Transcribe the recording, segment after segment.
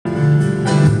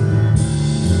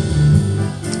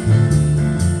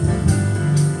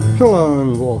Hello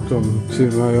and welcome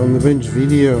to my On the Bench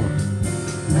video.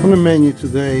 On the menu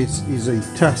today is a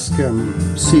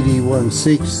TASCAM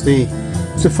CD-160.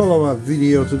 It's a follow-up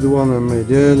video to the one I made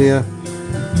earlier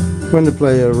when the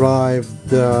player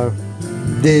arrived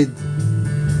dead,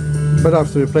 but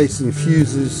after replacing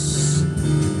fuses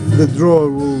the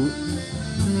drawer will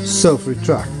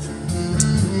self-retract.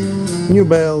 New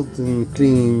belt and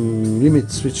clean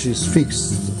limit switches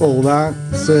fixed all that,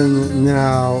 and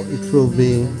now it will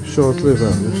be shortly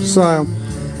available. So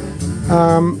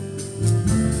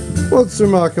what's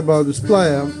remarkable about this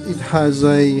player, it has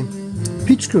a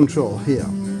pitch control here.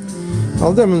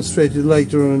 I'll demonstrate it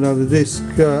later on another disc,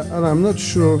 and I'm not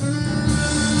sure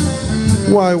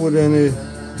why would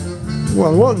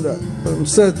anyone want that, but I'm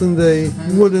certain they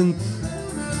wouldn't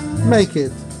make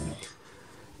it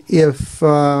if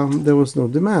there was no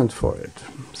demand for it.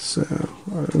 So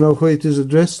I don't know who it is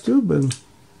addressed to, but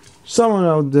someone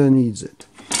out there needs it.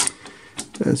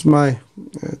 That's my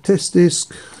test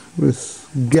disc with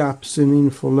gaps in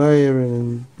info layer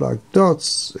and black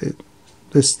dots.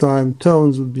 This time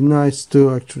tones would be nice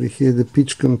to actually hear the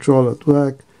pitch control at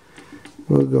work.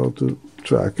 We'll go to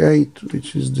track 8,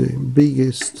 which is the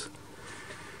biggest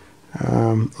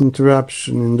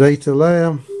interruption in data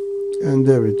layer, and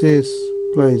there it is.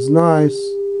 Plays nice,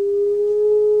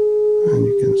 and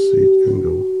you can see it can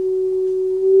go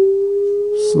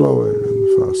slower and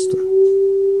faster.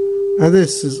 And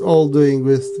this is all doing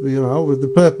with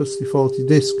the purposely faulty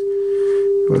disc.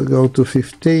 We'll go to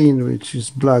 15, which is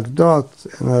black dot,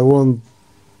 and I won't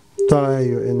tire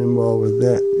you anymore with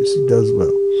that. Yes, it does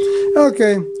well.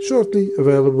 Okay, shortly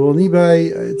available on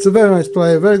eBay. It's a very nice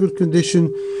player, very good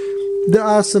condition. There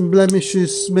are some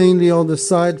blemishes mainly on the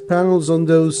side panels on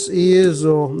those ears,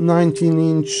 or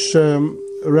 19-inch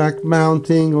rack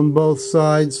mounting on both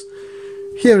sides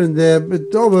here and there,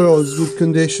 but overall it's good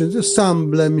condition. There's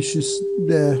some blemishes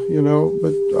there,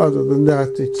 but other than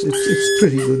that it's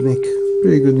pretty good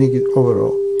nick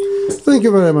overall. Thank you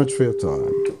very much for your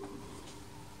time.